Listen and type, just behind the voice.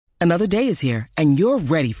Another day is here, and you're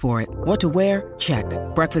ready for it. What to wear? Check.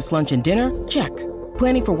 Breakfast, lunch, and dinner? Check.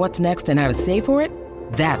 Planning for what's next and how to save for it?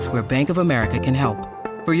 That's where Bank of America can help.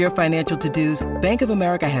 For your financial to-dos, Bank of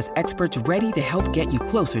America has experts ready to help get you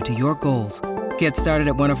closer to your goals. Get started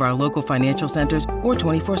at one of our local financial centers or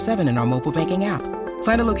 24/7 in our mobile banking app.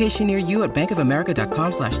 Find a location near you at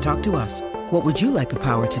bankofamerica.com/talktous. What would you like the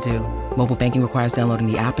power to do? Mobile banking requires downloading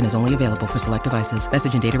the app and is only available for select devices.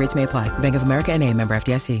 Message and data rates may apply. Bank of America N.A., member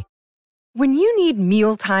FDIC. When you need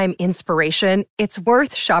mealtime inspiration, it's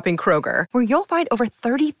worth shopping Kroger, where you'll find over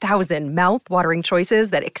 30,000 mouth-watering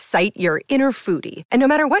choices that excite your inner foodie. And no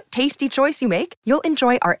matter what tasty choice you make, you'll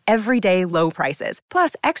enjoy our everyday low prices,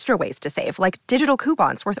 plus extra ways to save, like digital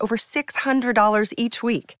coupons worth over $600 each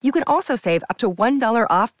week. You can also save up to $1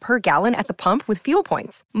 off per gallon at the pump with fuel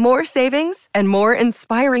points. More savings and more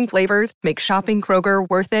inspiring flavors make shopping Kroger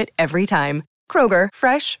worth it every time. Kroger,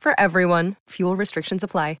 fresh for everyone. Fuel restrictions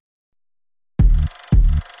apply.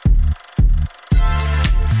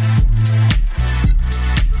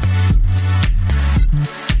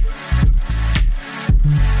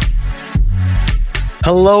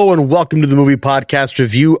 Hello and welcome to the movie podcast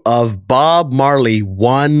review of Bob Marley,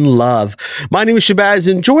 One Love. My name is Shabazz,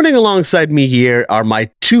 and joining alongside me here are my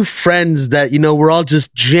two friends that, we're all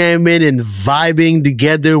just jamming and vibing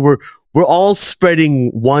together. We're all spreading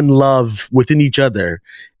one love within each other.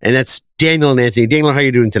 And that's Daniel and Anthony. Daniel, how are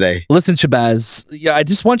you doing today? Listen, Shabazz, I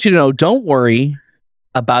just want you to know, don't worry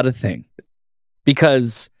about a thing.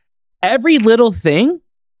 Because every little thing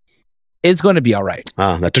is going to be all right.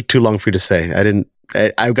 That took too long for you to say.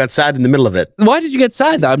 I got sad in the middle of it. Why did you get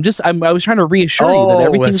sad, though? I was trying to reassure you that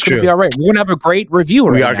everything's going to be all right. We're going to have a great review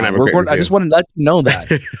right now. We are going to have a great review. I just want to let you know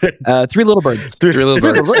that. Three little birds. Three little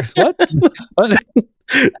birds. What?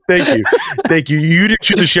 Thank you. You didn't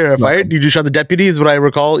shoot the sheriff, right? You just shot the deputy, is what I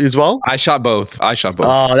recall as well? I shot both.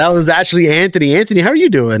 Oh, that was actually Anthony. Anthony, how are you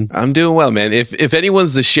doing? I'm doing well, man. If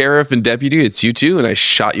anyone's the sheriff and deputy, it's you two, and I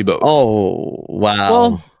shot you both. Oh, wow.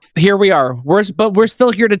 Well, here we are. We're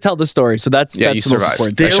still here to tell the story. So that's you the survived.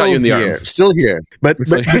 most important. I shot you in the arm. Still here. But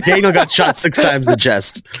Daniel got shot 6 times in the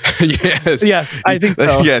chest. Yes, I think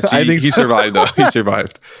so. Yes, he survived, though.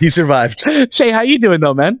 He survived. Shay, how you doing,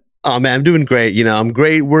 though, man? Oh man, I'm doing great. I'm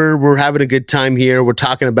great. We're having a good time here. We're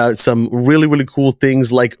talking about some really, really cool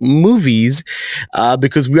things like movies,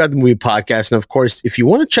 because we are the movie podcast. And of course, if you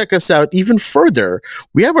want to check us out even further,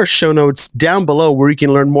 we have our show notes down below where you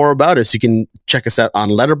can learn more about us. You can check us out on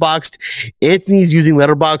Letterboxd. Anthony's using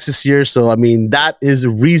Letterboxd this year, so that is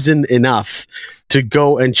reason enough to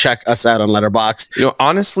go and check us out on Letterboxd.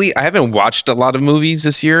 Honestly, I haven't watched a lot of movies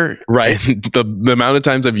this year. Right. The amount of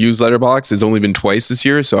times I've used Letterboxd has only been twice this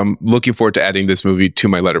year, so I'm looking forward to adding this movie to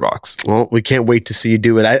my Letterboxd. Well, we can't wait to see you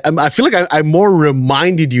do it. I feel like I more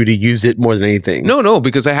reminded you to use it more than anything. No,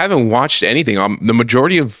 because I haven't watched anything. The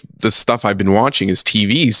majority of the stuff I've been watching is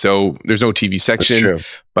TV, so there's no TV section. That's true.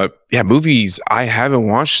 But yeah, movies, I haven't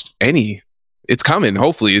watched any. It's coming.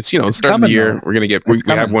 Hopefully, it's start of the year. Though. We're gonna get. We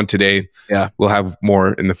have one today. Yeah, we'll have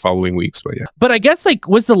more in the following weeks. But yeah. But I guess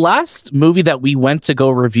was the last movie that we went to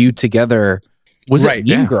go review together was it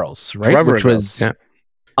Mean Girls, right? Forever Which ago. was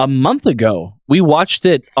a month ago. We watched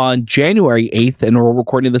it on January 8th, and we're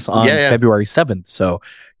recording this on February 7th. So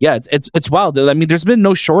yeah, it's wild. I mean, there's been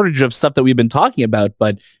no shortage of stuff that we've been talking about,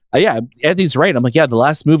 but. Anthony's right. I'm like, the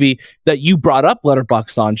last movie that you brought up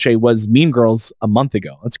Letterboxd on, Shay, was Mean Girls a month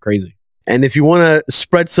ago. That's crazy. And if you want to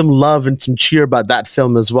spread some love and some cheer about that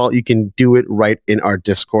film as well, you can do it right in our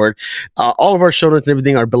Discord. All of our show notes and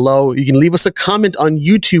everything are below. You can leave us a comment on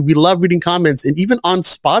YouTube. We love reading comments. And even on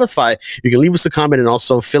Spotify, you can leave us a comment and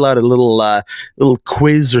also fill out a little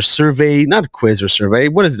quiz or survey. Not a quiz or survey.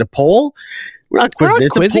 What is it? A poll? We're not quizzing.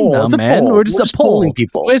 It's quizzing a poll. now, It's a man. poll. We're just polling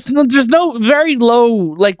people. There's no very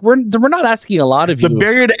low. We're not asking a lot of you. The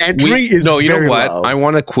barrier to entry is no. You know what? low. I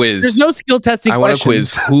want a quiz. There's no skill testing. I want a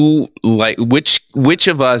quiz. Who which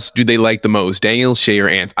of us do they like the most? Daniel, Shay, or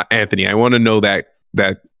Anthony? I want to know that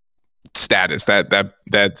status.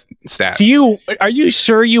 That stat. Are you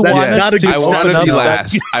sure you want us to? I want to be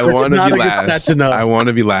last. I want to be last. I want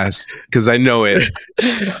to be last because I know it.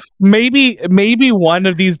 Maybe one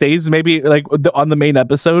of these days, maybe on the main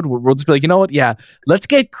episode, we'll just be like, you know what? Yeah, let's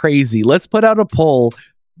get crazy. Let's put out a poll.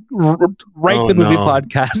 Write the movie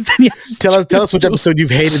podcast. Tell us which episode you've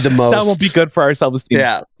hated the most. That won't be good for our self-esteem.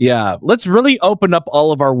 Yeah. Let's really open up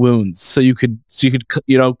all of our wounds, so you could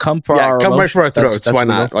come for our come right for our throats. Why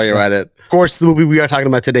not? While you're at it. course, the movie we are talking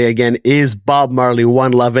about today again is Bob Marley,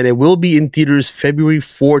 One Love, and it will be in theaters February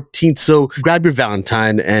 14th. So grab your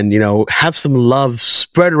Valentine and, have some love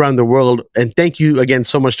spread around the world. And thank you again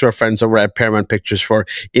so much to our friends over at Paramount Pictures for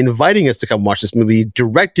inviting us to come watch this movie,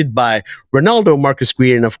 directed by Ronaldo Marcus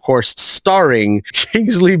Green, and of course, starring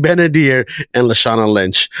Kingsley Ben-Adir and Lashana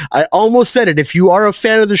Lynch. I almost said it. If you are a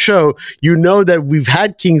fan of the show, you know that we've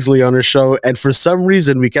had Kingsley on our show, and for some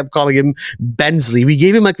reason, we kept calling him Bensley. We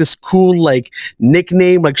gave him like this cool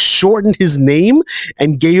nickname, shortened his name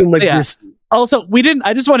and gave him this. Also,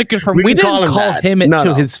 I just want to confirm, we didn't call him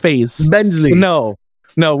to his face. Bensley. No,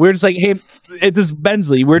 we're just like, hey, it is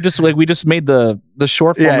Bensley. We're just we just made the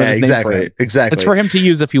short form of his name for him. Exactly. It's for him to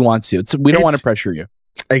use if he wants to. We don't want to pressure you.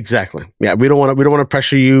 Exactly. Yeah, we don't want to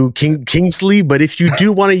pressure you, Kingsley. But if you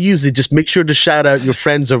do want to use it, just make sure to shout out your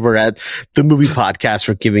friends over at the Movie Podcast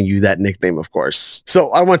for giving you that nickname, of course. So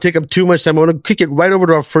I don't want to take up too much time. I want to kick it right over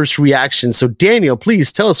to our first reaction. So Daniel,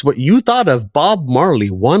 please tell us what you thought of Bob Marley,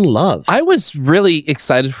 One Love. I was really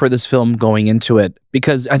excited for this film going into it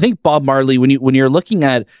because I think Bob Marley, when you're looking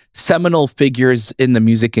at seminal figures in the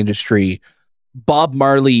music industry, Bob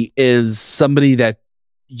Marley is somebody that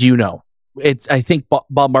I think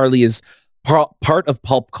Bob Marley is part of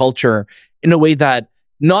pulp culture in a way that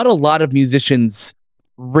not a lot of musicians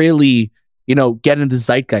really, get in the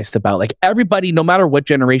zeitgeist about. Like everybody, no matter what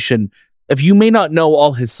generation, if you may not know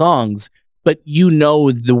all his songs, but you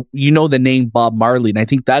know the name Bob Marley, and I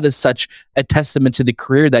think that is such a testament to the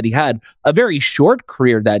career that he had. A very short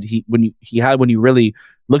career that he had when you really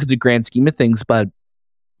look at the grand scheme of things, but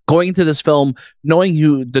going into this film, knowing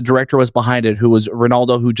who the director was behind it, who was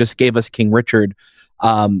Ronaldo, who just gave us King Richard,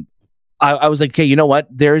 I was like, okay, you know what?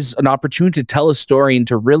 There's an opportunity to tell a story and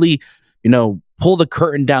to really, pull the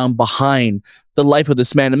curtain down behind the life of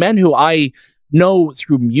this man, a man who I know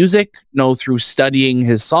through music, know through studying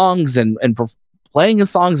his songs and playing his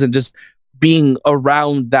songs and just being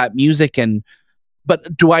around that music.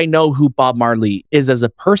 But do I know who Bob Marley is as a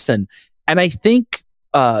person? And I think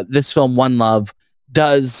this film, One Love,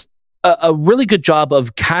 does a really good job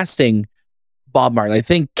of casting Bob Marley. I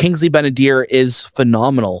think Kingsley Ben-Adir is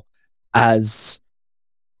phenomenal as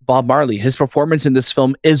Bob Marley. His performance in this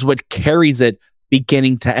film is what carries it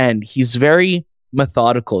beginning to end. He's very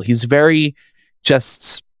methodical. He's very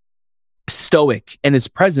just stoic in his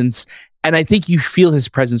presence. And I think you feel his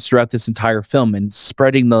presence throughout this entire film and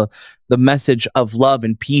spreading the message of love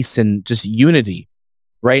and peace and just unity.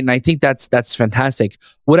 Right. And I think that's fantastic.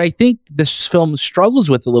 What I think this film struggles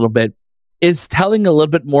with a little bit is telling a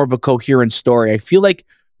little bit more of a coherent story. I feel like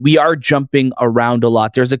we are jumping around a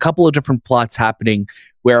lot. There's a couple of different plots happening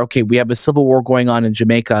where, okay, we have a civil war going on in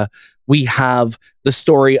Jamaica. We have the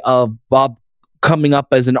story of Bob coming up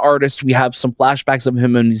as an artist. We have some flashbacks of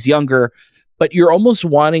him when he's younger, but you're almost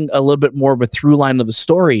wanting a little bit more of a through line of the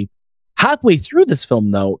story. Halfway through this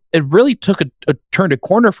film, though, it really took turned a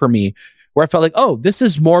corner for me, where I felt like, oh, this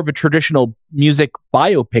is more of a traditional music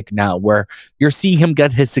biopic now, where you're seeing him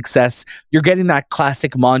get his success. You're getting that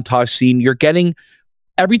classic montage scene. You're getting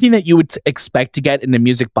everything that you would expect to get in a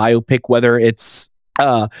music biopic, whether it's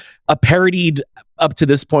a parodied up to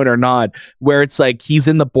this point or not, where it's like he's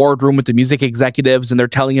in the boardroom with the music executives and they're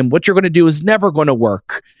telling him what you're going to do is never going to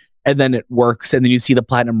work. And then it works. And then you see the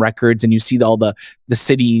platinum records and you see all the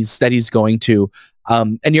cities that he's going to.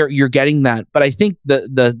 And you're getting that. But I think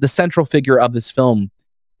the central figure of this film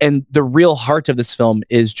and the real heart of this film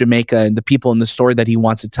is Jamaica and the people in the story that he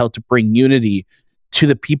wants to tell to bring unity to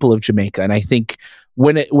the people of Jamaica. And I think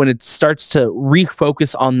when it starts to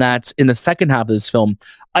refocus on that in the second half of this film,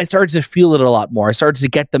 I started to feel it a lot more. I started to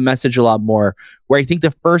get the message a lot more, where I think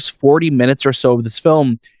the first 40 minutes or so of this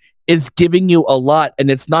film is giving you a lot, and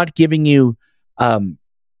it's not giving you,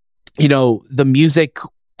 the music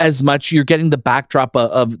as much. You're getting the backdrop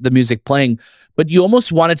of the music playing, but you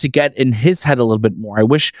almost wanted to get in his head a little bit more. I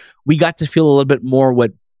wish we got to feel a little bit more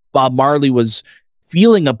what Bob Marley was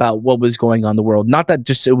feeling about what was going on in the world. Not that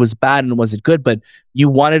just it was bad and was it good, but you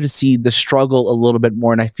wanted to see the struggle a little bit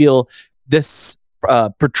more. And I feel this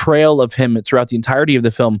portrayal of him throughout the entirety of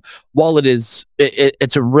the film, while it's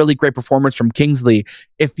a really great performance from Kingsley,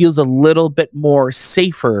 it feels a little bit more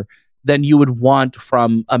safer than you would want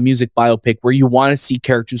from a music biopic, where you want to see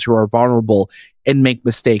characters who are vulnerable and make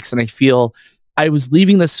mistakes. And I feel I was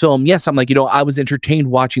leaving this film. Yes, I'm like, I was entertained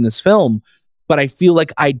watching this film, but I feel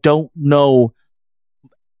like I don't know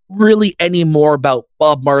really any more about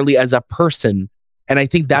Bob Marley as a person. And I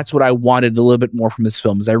think that's what I wanted a little bit more from this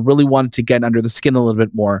film, is I really wanted to get under the skin a little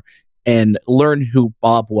bit more and learn who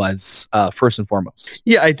Bob was first and foremost.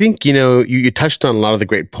 Yeah, I think, you touched on a lot of the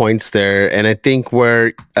great points there. And I think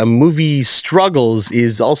where a movie struggles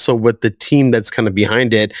is also with the team that's kind of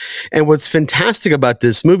behind it. And what's fantastic about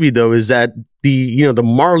this movie, though, is that the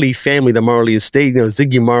Marley family, the Marley estate,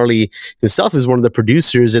 Ziggy Marley himself is one of the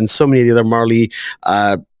producers, and so many of the other Marley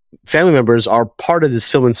family members are part of this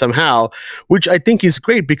film and somehow, which I think is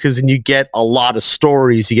great because then you get a lot of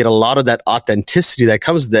stories, you get a lot of that authenticity that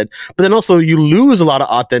comes with it, but then also you lose a lot of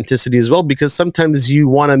authenticity as well because sometimes you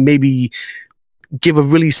want to maybe give a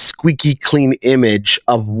really squeaky clean image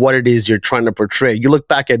of what it is you're trying to portray. You look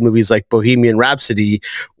back at movies like Bohemian Rhapsody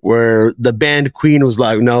where the band Queen was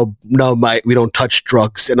like, no, Mike, we don't touch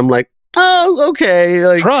drugs. And I'm like, oh, okay.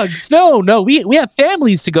 Like, drugs? No. We have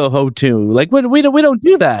families to go home to. Like, we don't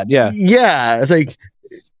do that. Yeah. Yeah. It's like,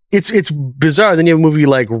 it's bizarre. Then you have a movie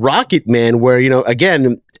like Rocket Man where,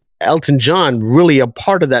 again, Elton John, really a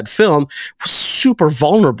part of that film, was super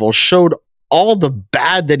vulnerable, showed all the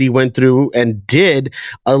bad that he went through and did,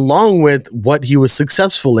 along with what he was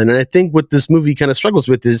successful in. And I think what this movie kind of struggles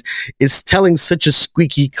with is telling such a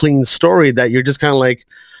squeaky clean story that you're just kind of like,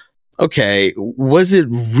 okay, was it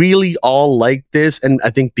really all like this? And I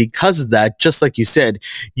think because of that, just like you said,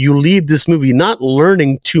 you leave this movie not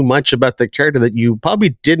learning too much about the character that you probably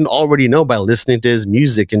didn't already know by listening to his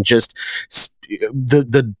music and just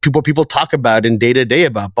the people talk about in day to day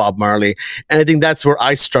about Bob Marley. And I think that's where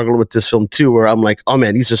I struggle with this film too, where I'm like, oh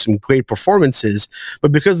man, these are some great performances.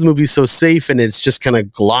 But because the movie's so safe and it's just kind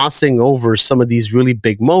of glossing over some of these really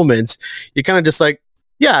big moments, you're kind of just like,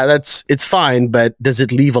 yeah, it's fine, but does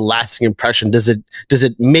it leave a lasting impression? Does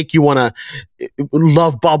it make you want to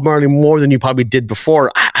love Bob Marley more than you probably did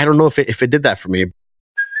before? I don't know if it did that for me.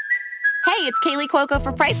 Hey, it's Kaylee Cuoco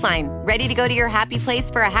for Priceline. Ready to go to your happy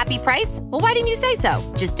place for a happy price? Well, why didn't you say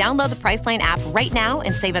so? Just download the Priceline app right now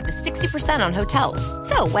and save up to 60% on hotels.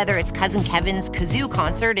 So whether it's Cousin Kevin's Kazoo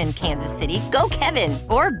Concert in Kansas City, go Kevin,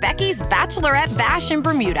 or Becky's Bachelorette Bash in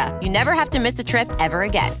Bermuda, you never have to miss a trip ever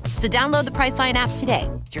again. So download the Priceline app today.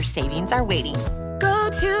 Your savings are waiting. Go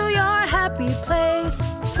to your happy place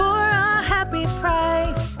for a happy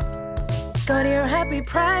price. Go to your happy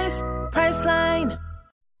price, Priceline.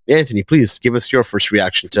 Anthony, please give us your first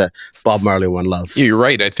reaction to Bob Marley, One Love. Yeah, you're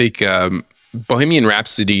right. I think Bohemian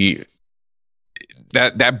Rhapsody,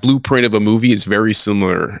 that blueprint of a movie is very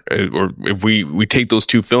similar. Or if we take those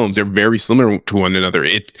two films, they're very similar to one another.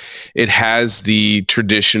 It has the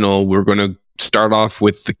traditional, we're going to start off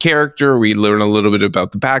with the character. We learn a little bit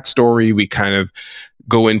about the backstory. We kind of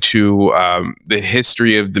go into the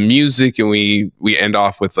history of the music, and we end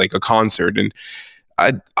off with like a concert. And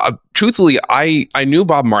truthfully, I knew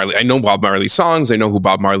Bob Marley. I know Bob Marley's songs. I know who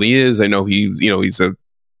Bob Marley is. I know he's a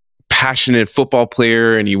passionate football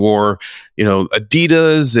player, and he wore,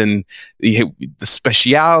 Adidas and the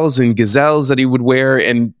specials and gazelles that he would wear.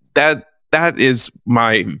 And that is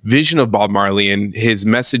my vision of Bob Marley and his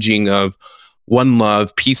messaging of one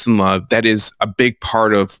love, peace and love. That is a big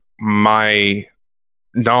part of my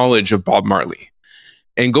knowledge of Bob Marley.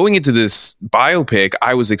 And going into this biopic,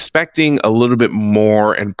 I was expecting a little bit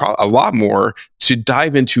more and a lot more to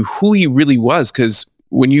dive into who he really was. Because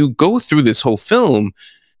when you go through this whole film,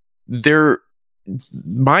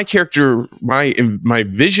 my character, my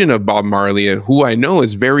vision of Bob Marley and who I know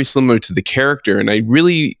is very similar to the character. And I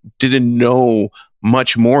really didn't know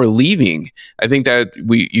much more leaving. I think that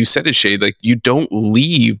you said it, Shay, like you don't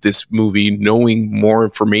leave this movie knowing more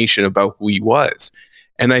information about who he was.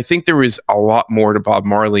 And I think there is a lot more to Bob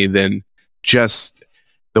Marley than just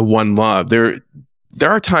the one love. There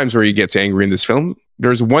are times where he gets angry in this film.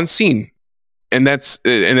 There's one scene, and that's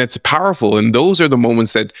powerful. And those are the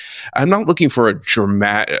moments that I'm not looking for a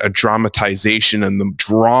dramatization and the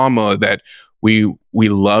drama that we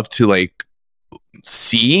love to like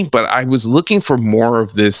see, but I was looking for more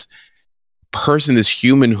of this person, this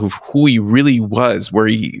human who he really was, where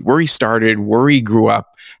he started, where he grew up,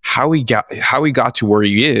 how he got to where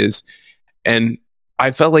he is. And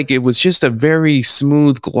I felt like it was just a very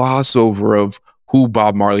smooth gloss over of who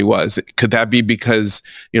Bob Marley was. Could that be because,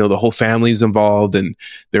 the whole family's involved and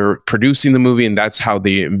they're producing the movie and that's how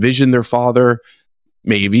they envisioned their father?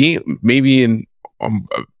 Maybe in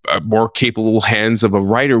more capable hands of a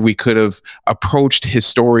writer, we could have approached his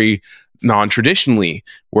story non-traditionally,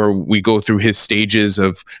 where we go through his stages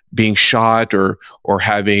of being shot or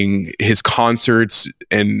having his concerts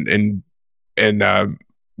and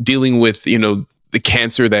dealing with the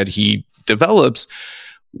cancer that he develops.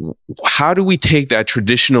 How do we take that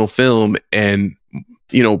traditional film and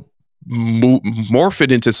morph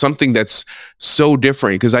it into something that's so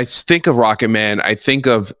different? Because I think of Rocket Man, I think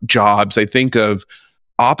of Jobs, I think of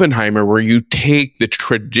Oppenheimer, where you take the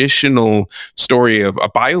traditional story of a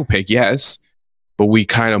biopic, yes, but we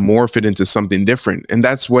kind of morph it into something different. And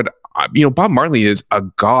that's what, Bob Marley is a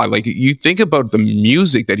god. Like, you think about the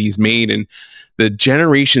music that he's made and the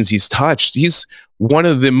generations he's touched. He's one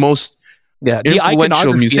of the most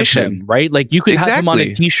influential musicians, right? Like, you could have him on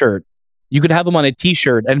a t-shirt. You could have him on a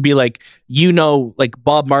t-shirt and be like, like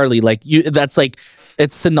Bob Marley, like that's like,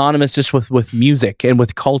 it's synonymous just with music and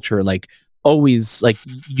with culture. Like, always, like,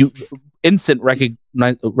 instant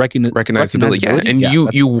recognizability. Yeah. And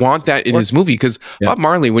you want that in his movie, because Bob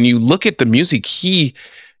Marley, when you look at the music, he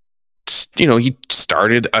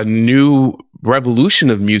started a new revolution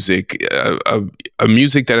of music, a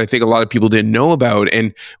music that I think a lot of people didn't know about.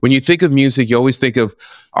 And when you think of music, you always think of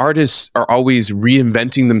artists are always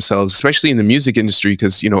reinventing themselves, especially in the music industry,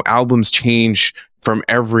 because albums change from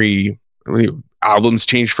every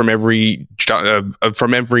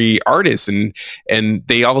artist, and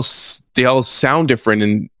they all sound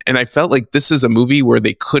different. And I felt like this is a movie where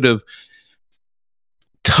they could have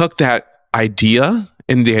took that idea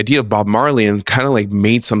and the idea of Bob Marley and kind of like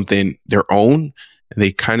made something their own, and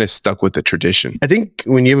they kind of stuck with the tradition. I think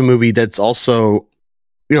when you have a movie that's also,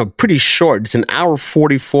 pretty short, it's an hour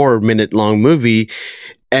 44-minute long movie,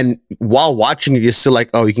 and while watching it, you're still like,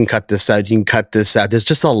 oh, you can cut this out, you can cut this out. There's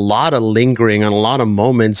just a lot of lingering on a lot of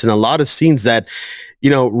moments and a lot of scenes that,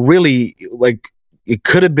 really, like, it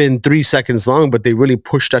could have been 3 seconds long, but they really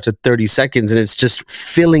pushed out to 30 seconds. And it's just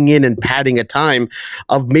filling in and padding a time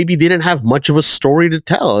of maybe they didn't have much of a story to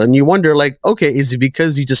tell. And you wonder, like, okay, is it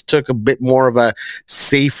because you just took a bit more of a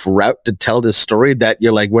safe route to tell this story that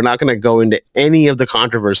you're like, we're not going to go into any of the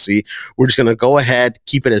controversy. We're just going to go ahead,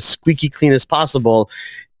 keep it as squeaky clean as possible,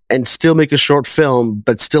 and still make a short film,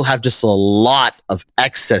 but still have just a lot of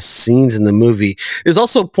excess scenes in the movie. There's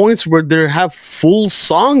also points where there have full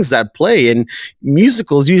songs that play, and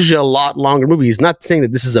musicals, usually a lot longer movies. Not saying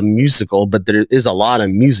that this is a musical, but there is a lot of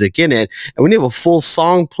music in it. And when you have a full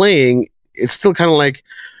song playing, it's still kind of like,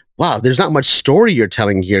 wow, there's not much story you're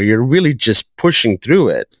telling here. You're really just pushing through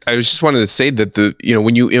it. I just wanted to say that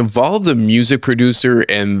when you involve the music producer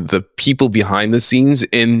and the people behind the scenes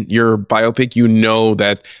in your biopic,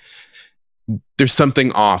 that there's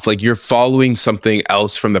something off. Like, you're following something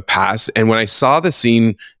else from the past. And when I saw the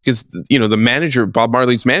scene, because the manager, Bob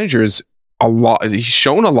Marley's manager, is a lot. He's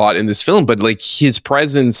shown a lot in this film, but like, his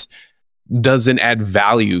presence doesn't add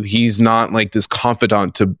value. He's not like this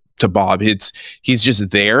confidant to Bob. He's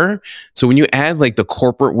just there. So when you add like the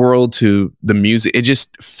corporate world to the music, it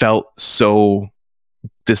just felt so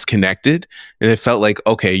disconnected. And it felt like,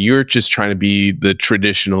 okay, you're just trying to be the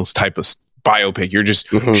traditional type of biopic. You're just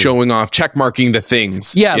showing off, check marking the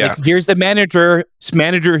things. Like, here's the manager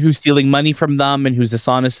who's stealing money from them and who's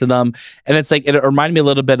dishonest to them. And it's like, it reminded me a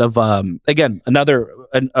little bit of again, another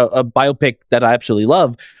a biopic that I absolutely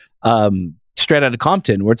love, Straight Outta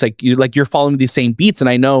Compton, where it's like you're following these same beats. And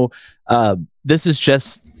I know this is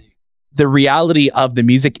just the reality of the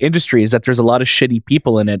music industry, is that there's a lot of shitty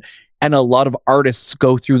people in it, and a lot of artists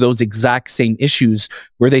go through those exact same issues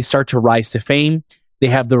where they start to rise to fame. They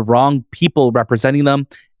have the wrong people representing them,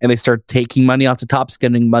 and they start taking money off the top,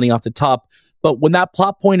 spending money off the top. But when that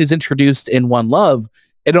plot point is introduced in One Love,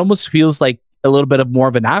 it almost feels like a little bit of more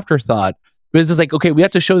of an afterthought. Because it's like, okay, we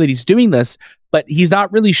have to show that he's doing this, but he's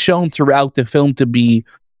not really shown throughout the film to be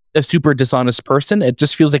a super dishonest person. It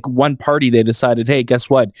just feels like one party, they decided, hey, guess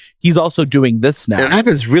what? He's also doing this now. And it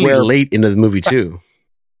happens really late into the movie too.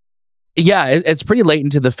 Yeah, it's pretty late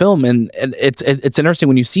into the film, and it's interesting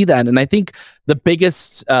when you see that. And I think the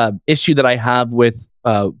biggest issue that I have with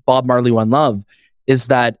Bob Marley One Love is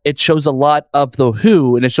that it shows a lot of the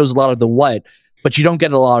who and it shows a lot of the what, but you don't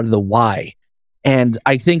get a lot of the why. And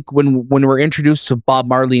I think when we're introduced to Bob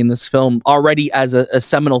Marley in this film already as a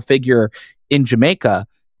seminal figure in Jamaica,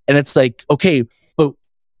 and it's like, okay, but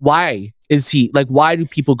why is he, like, why do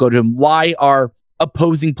people go to him? Why are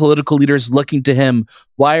opposing political leaders looking to him?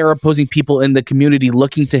 Why are opposing people in the community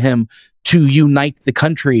looking to him to unite the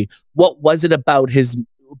country? What was it about his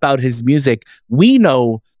music? We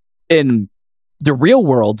know in the real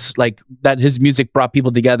world, like, that his music brought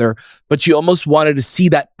people together, but you almost wanted to see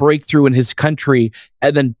that breakthrough in his country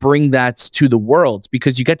and then bring that to the world,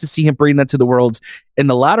 because you get to see him bring that to the world in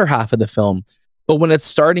the latter half of the film. But when it's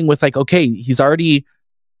starting with, like, okay, he's already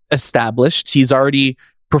established, he's already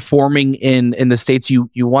performing in the States, you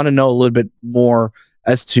want to know a little bit more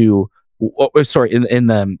as to,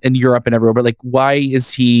 in Europe and everywhere, but like, why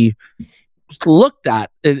is he looked at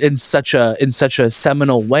in such a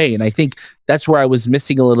seminal way? And I think that's where I was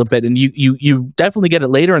missing a little bit. And you definitely get it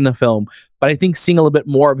later in the film, but I think seeing a little bit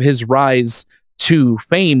more of his rise to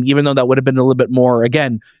fame, even though that would have been a little bit more,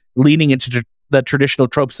 again, leaning into the traditional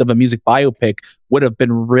tropes of a music biopic would have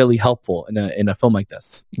been really helpful in a film like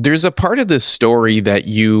this. There's a part of this story that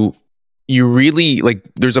you really like.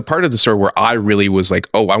 There's a part of the story where I really was like,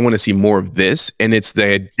 oh, I want to see more of this. And it's the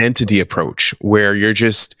identity approach where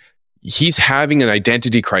he's having an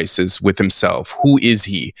identity crisis with himself. Who is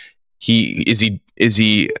he? Is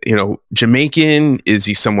he, Jamaican? Is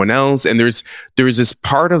he someone else? And there's this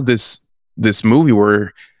part of this movie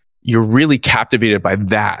where you're really captivated by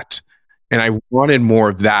that. And I wanted more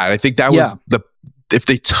of that. I think that was if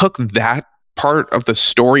they took that part of the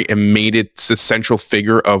story and made it the central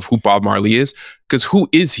figure of who Bob Marley is, because who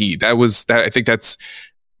is he? I think that's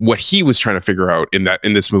what he was trying to figure out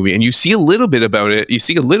in this movie. And you see a little bit about it. You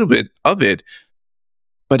see a little bit of it,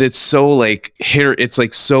 but it's so like it's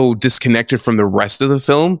like so disconnected from the rest of the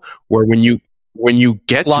film, where when you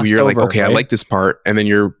get to, you're like, okay, right? I like this part. And then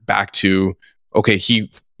you're back to, okay,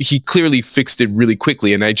 he clearly fixed it really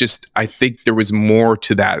quickly. And I think there was more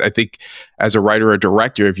to that. I think as a writer or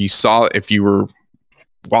director, if you were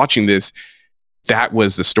watching this, that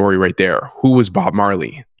was the story right there. Who was Bob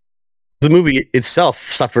Marley? The movie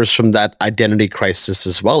itself suffers from that identity crisis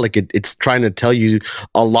as well. Like it's trying to tell you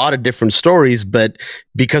a lot of different stories, but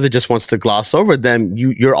because it just wants to gloss over them,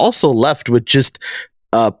 you're also left with just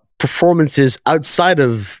performances outside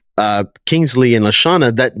of Kingsley and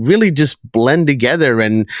Lashana that really just blend together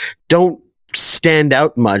and don't stand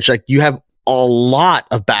out much. Like you have a lot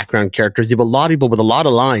of background characters. You have a lot of people with a lot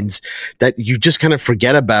of lines that you just kind of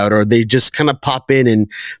forget about, or they just kind of pop in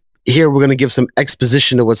and here we're going to give some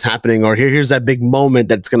exposition to what's happening, or here's that big moment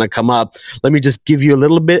that's going to come up. Let me just give you a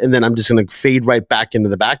little bit, and then I'm just going to fade right back into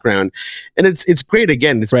the background. And it's great.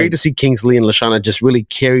 Again, it's great to see Kingsley and Lashana just really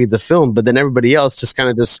carry the film, but then everybody else just kind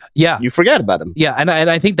of you forget about them. Yeah, and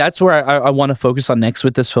I think that's where I want to focus on next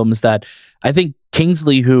with this film is that I think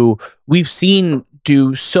Kingsley, who we've seen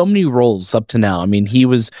do so many roles up to now. I mean, he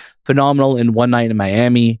was phenomenal in One Night in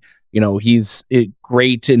Miami. He's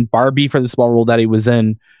great in Barbie for the small role that he was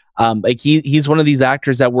in. Like he's one of these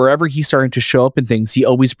actors that wherever he's starting to show up in things, he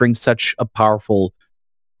always brings such a powerful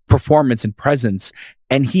performance and presence.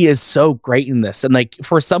 And he is so great in this. And like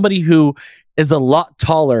for somebody who is a lot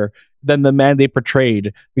taller than the man they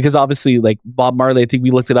portrayed, because obviously like Bob Marley, I think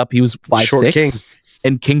we looked it up, he was 5'6",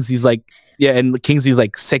 and Kingsley's like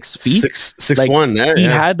 6 feet, 6'1". Like, he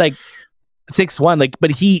had like 6'1", like,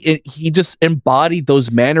 but he just embodied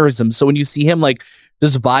those mannerisms. So when you see him like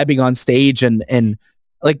just vibing on stage and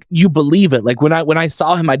like you believe it. Like when I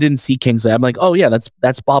saw him, I didn't see Kingsley. I'm like, oh yeah,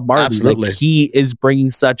 that's Bob Marley. Absolutely. Like he is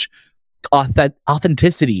bringing such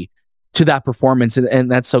authenticity to that performance,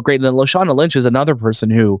 and that's so great. And then Lashana Lynch is another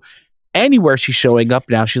person who, anywhere she's showing up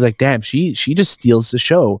now, she's like, damn, she just steals the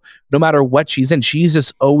show. No matter what she's in, she's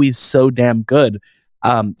just always so damn good.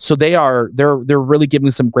 So they're really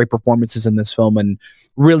giving some great performances in this film and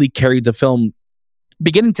really carried the film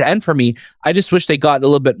beginning to end for me. I just wish they got a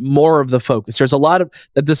little bit more of the focus. There's a lot of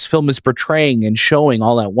that this film is portraying and showing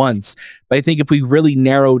all at once. But I think if we really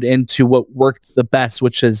narrowed into what worked the best,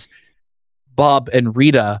 which is Bob and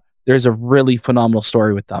Rita, there's a really phenomenal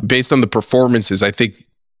story with them. Based on the performances, I think,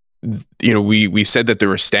 we said that they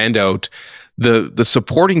were standout. The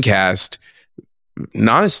supporting cast,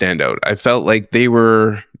 not a standout. I felt like they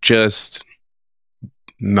were just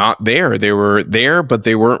not there. They were there, but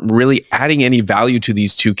they weren't really adding any value to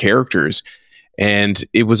these two characters. And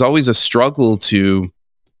it was always a struggle to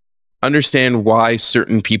understand why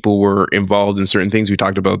certain people were involved in certain things. We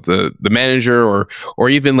talked about the manager or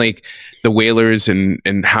even like the Wailers and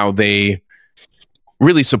how they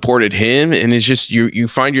really supported him. And it's just, you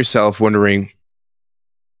find yourself wondering,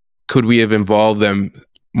 could we have involved them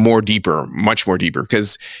much more deeper?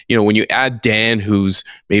 Because, when you add Dan, who's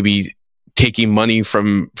maybe taking money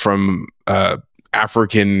from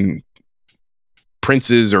African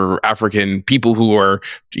princes or African people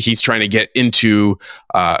he's trying to get into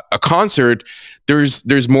a concert. There's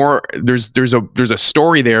a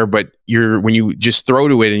story there, but when you just throw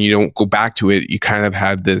to it and you don't go back to it, you kind of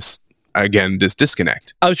have this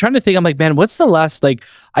disconnect. I was trying to think, I'm like, man, what's the last, like,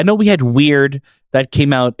 I know we had Weird that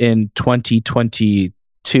came out in 2022.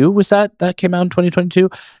 Was that came out in 2022?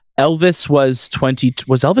 Elvis was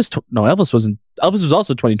Elvis wasn't. Elvis was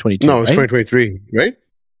also 2022. No, it was right? 2023, right?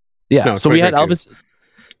 Yeah. No, so we had Elvis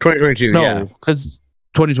 2022. No, because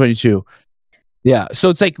 2022. Yeah. So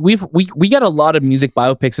it's like we got a lot of music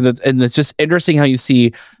biopics, and it's just interesting how you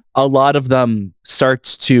see a lot of them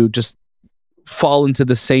starts to just fall into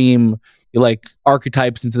the same like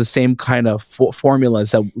archetypes, into the same kind of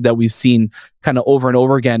formulas that we've seen kind of over and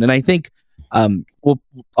over again. And I think we'll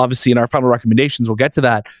obviously in our final recommendations we'll get to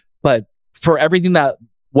that, but for everything that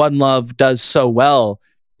One Love does so well,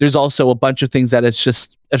 there's also a bunch of things that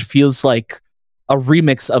it feels like a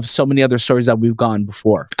remix of so many other stories that we've gone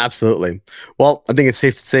before. Absolutely. Well, I think it's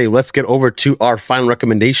safe to say, let's get over to our final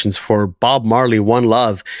recommendations for Bob Marley, One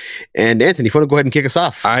Love. And Anthony, if you want to go ahead and kick us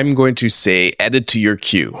off. I'm going to say add it to your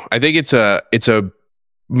queue. I think it's a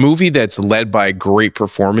movie that's led by great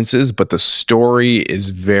performances, but the story is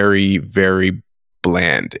very, very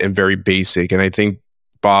bland and very basic. And I think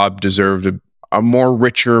Bob deserved a more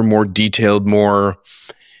richer, more detailed, more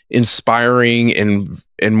inspiring and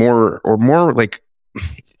more like,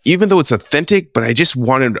 even though it's authentic, but I just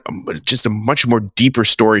wanted just a much more deeper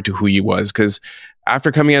story to who he was. Because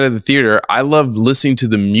after coming out of the theater, I loved listening to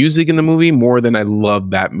the music in the movie more than I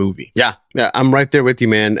loved that movie. Yeah, I'm right there with you,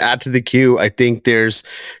 man. Add to the queue. I think there's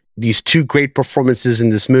these two great performances in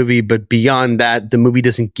this movie, but beyond that, the movie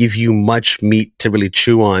doesn't give you much meat to really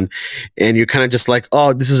chew on. And you're kind of just like,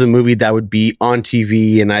 oh, this is a movie that would be on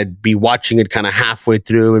TV and I'd be watching it kind of halfway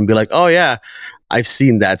through and be like, oh yeah, I've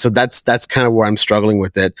seen that. So that's kind of where I'm struggling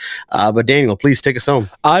with it. But Daniel, please take us home.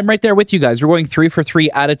 I'm right there with you guys. We're going 3 for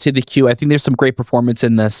 3, added to the queue. I think there's some great performance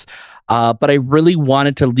in this. But I really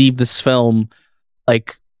wanted to leave this film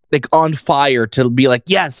like on fire, to be like,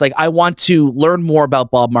 yes, like I want to learn more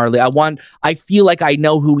about Bob Marley. I feel like I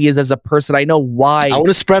know who he is as a person. I know why. I want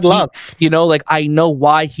to spread love. Like I know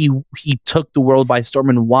why he took the world by storm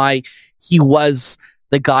and why he was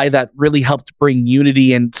the guy that really helped bring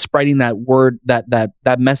unity and spreading that word,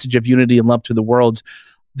 that message of unity and love to the world.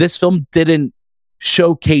 This film didn't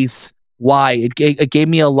showcase why. It gave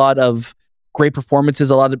me a lot of great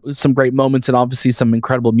performances, some great moments, and obviously some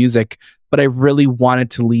incredible music. But I really wanted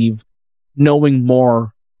to leave knowing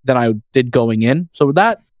more than I did going in. So with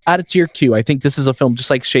that, add it to your queue. I think this is a film, just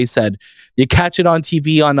like Shay said, you catch it on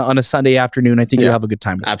TV on a Sunday afternoon. I think you'll have a good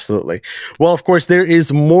time with it. Absolutely. Well, of course, there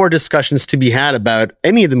is more discussions to be had about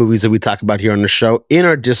any of the movies that we talk about here on the show in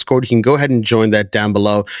our Discord. You can go ahead and join that down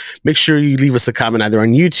below. Make sure you leave us a comment either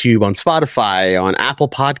on YouTube, on Spotify, on Apple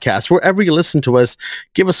Podcasts, wherever you listen to us.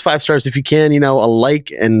 Give us 5 stars if you can. A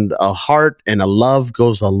like and a heart and a love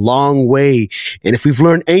goes a long way. And if we've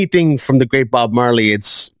learned anything from the great Bob Marley,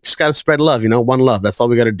 it's just got to spread love, one love. That's all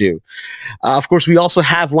we got to do. Of course, we also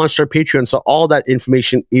have launched our Patreon, so all that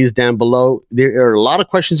information is down below. There are a lot of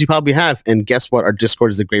questions you probably have, and guess what? Our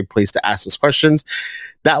Discord is a great place to ask those questions.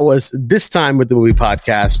 That was This Time with the Movie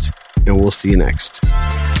Podcast, and we'll see you next.